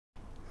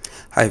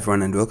Hi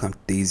everyone and welcome to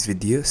today's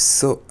video.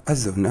 So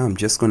as of now I'm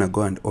just gonna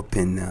go and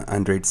open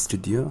Android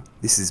Studio.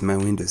 This is my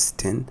Windows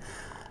 10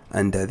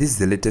 and this is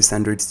the latest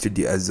Android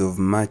Studio as of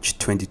March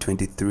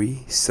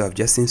 2023. So I've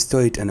just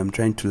installed it and I'm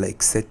trying to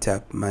set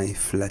up my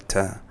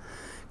Flutter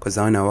because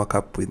I wanna work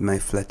up with my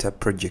Flutter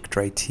project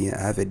right here.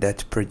 I have a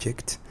Dart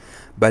project,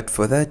 but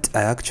for that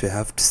I actually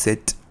have to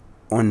set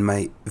on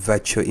my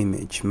virtual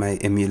image, my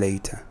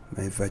emulator,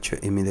 my virtual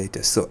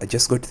emulator. So I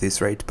just go to this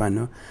right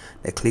panel,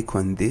 I click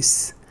on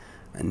this.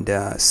 And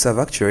so I've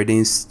actually already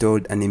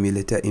installed an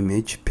emulator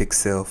image,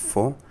 Pixel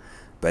 4.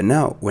 But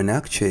now when I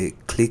actually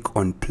click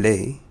on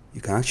play,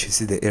 you can actually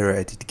see the error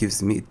it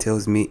gives me. It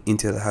tells me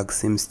Intel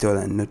HAXM Install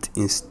and not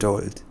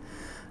installed.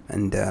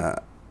 And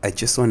I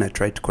just want to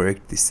try to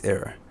correct this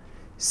error.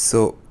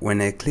 So when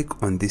I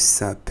click on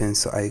this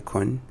pencil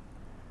icon,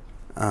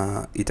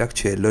 it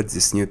actually loads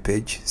this new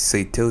page. So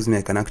it tells me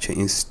I can actually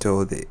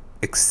install the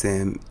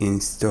HAXM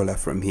installer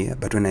from here.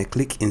 But when I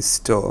click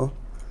install,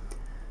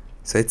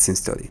 so let's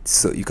install it.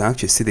 So you can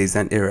actually see there's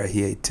an error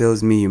here. It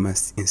tells me you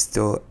must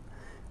install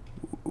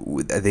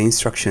with the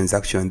instructions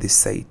actually on this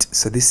site.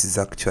 So this is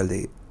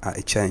actually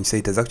a challenge. So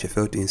it has actually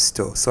failed to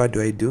install. So what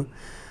do?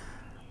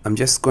 I'm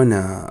just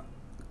gonna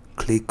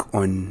click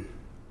on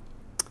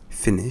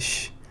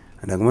finish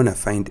and I'm gonna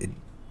find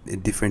a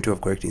different way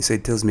of correcting. So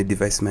it tells me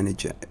device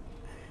manager,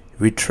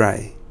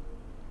 retry.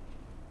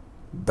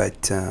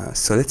 But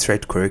so let's try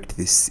to correct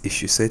this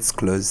issue. So let's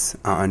close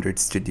our Android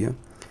Studio.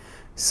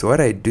 So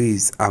what I do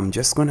is I'm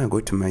just gonna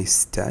go to my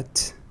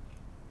start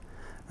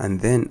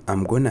and then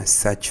I'm gonna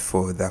search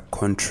for the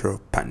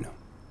control panel.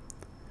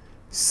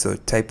 So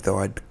type the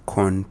word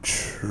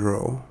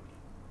control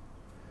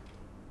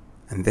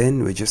and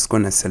then we're just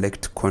gonna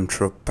select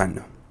control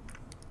panel.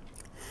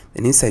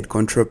 Then inside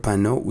control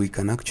panel we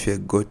can actually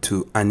go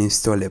to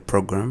uninstall a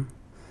program.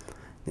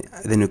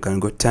 Then you can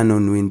go turn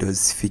on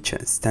Windows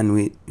features, turn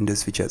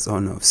Windows features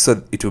on off.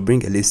 So it will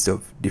bring a list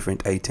of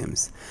different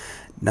items.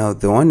 Now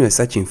the one we're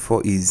searching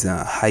for is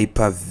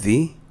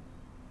Hyper-V,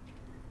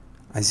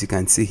 as you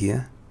can see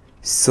here.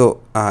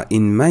 So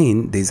in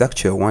mine there's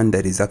actually one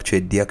that is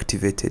actually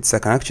deactivated. So I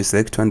can actually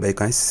select one, but you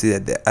can see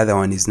that the other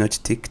one is not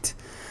ticked.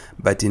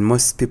 But in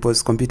most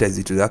people's computers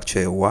it will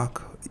actually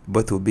work.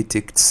 Both will be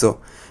ticked. So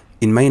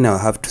in mine I'll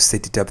have to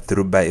set it up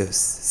through BIOS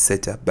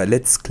setup. But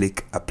let's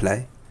click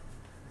apply.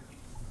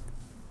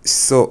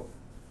 So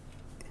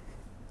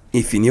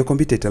if in your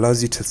computer it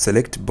allows you to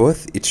select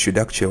both, it should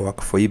actually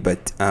work for you.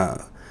 But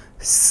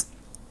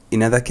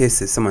in other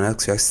cases, someone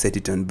actually has set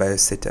it on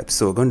BIOS setup.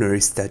 So we're going to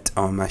restart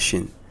our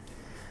machine.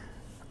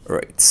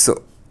 Alright,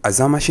 so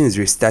as our machine is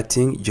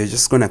restarting, you're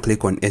just going to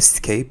click on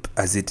escape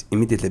as it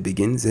immediately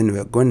begins. Then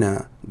we're going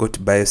to go to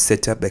BIOS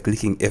setup by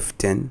clicking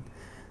F10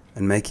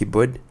 on my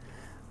keyboard.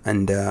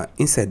 And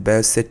inside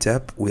BIOS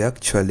setup, we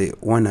actually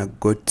want to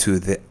go to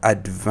the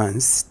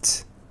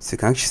advanced. So you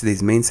can actually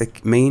see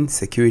there's main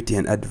security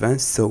and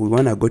advanced. So we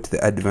want to go to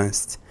the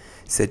advanced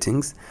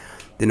settings.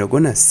 Then we're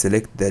going to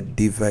select the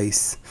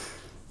device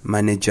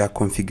manager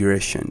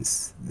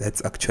configurations.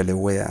 That's actually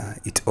where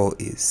it all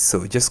is. So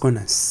we're just going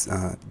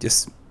to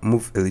just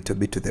move a little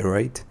bit to the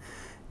right.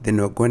 Then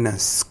we're going to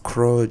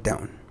scroll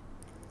down.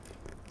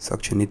 So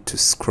actually need to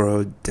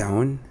scroll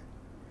down.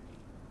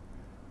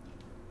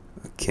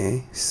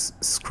 Okay,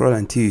 scroll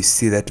until you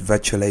see that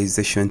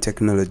virtualization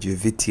technology,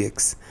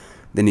 VTX.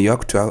 Then you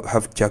have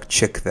to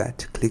check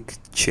that. Click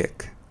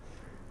check.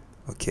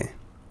 Okay.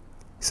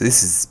 So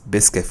this is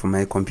basically for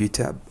my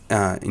computer.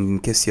 In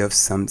case you have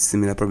some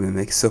similar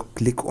problem, so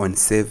click on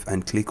save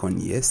and click on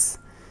yes.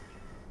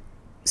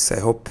 So I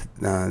hope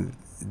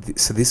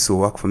so this will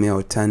work for me.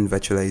 I'll turn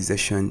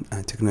virtualization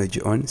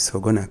technology on. So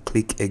we're gonna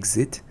click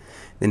exit.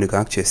 Then you can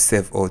actually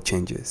save all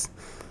changes.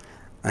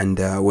 And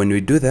when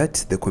we do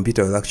that, the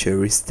computer will actually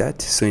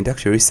restart. So it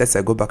actually restarts.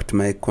 I go back to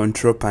my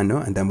control panel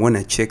and I'm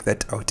gonna check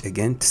that out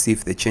again to see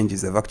if the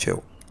changes have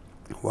actually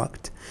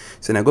worked.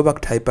 So when I go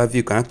back to Hyper-V,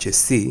 you can actually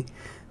see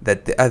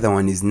that the other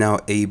one is now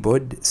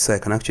enabled. So I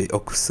can actually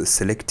also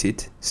select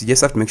it. So you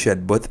just have to make sure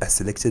that both are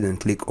selected and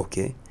click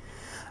OK.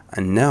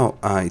 And now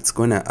it's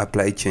gonna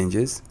apply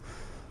changes.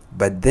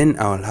 But then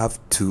I'll have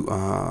to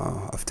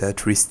after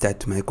that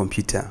restart my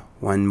computer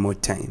one more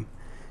time.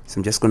 So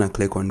I'm just gonna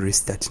click on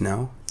restart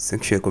now. So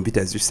actually the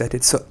computer is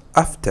restarted. So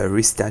after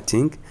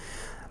restarting,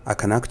 I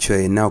can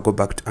actually now go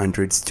back to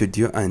Android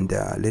Studio and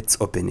let's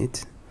open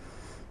it.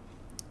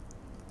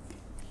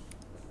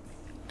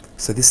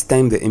 So this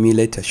time the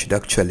emulator should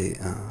actually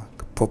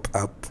pop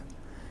up.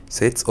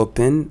 So let's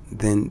open,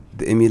 then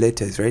the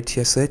emulator is right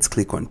here. So let's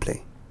click on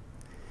play.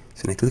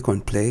 So when I click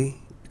on play,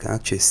 you can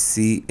actually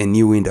see a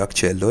new window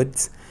actually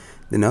loads.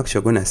 Then I'm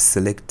actually gonna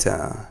select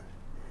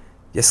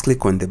just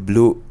click on the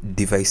blue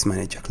device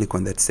manager, click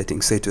on that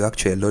setting, so it will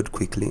actually load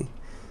quickly.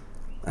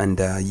 And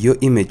your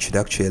image should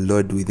actually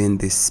load within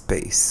this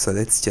space. So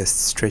let's just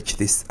stretch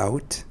this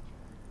out.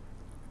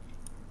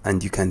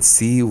 And you can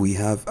see we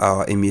have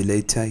our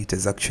emulator, it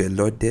has actually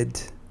loaded.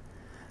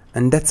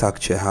 And that's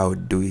actually how I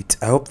would do it.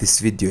 I hope this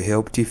video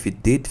helped you. If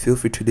it did, feel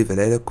free to leave a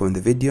like on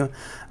the video,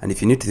 and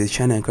if you're new to the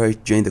channel, I encourage you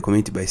to join the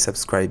community by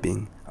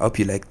subscribing. I hope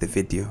you liked the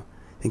video.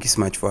 Thank you so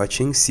much for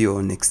watching. See you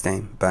all next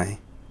time.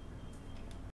 Bye.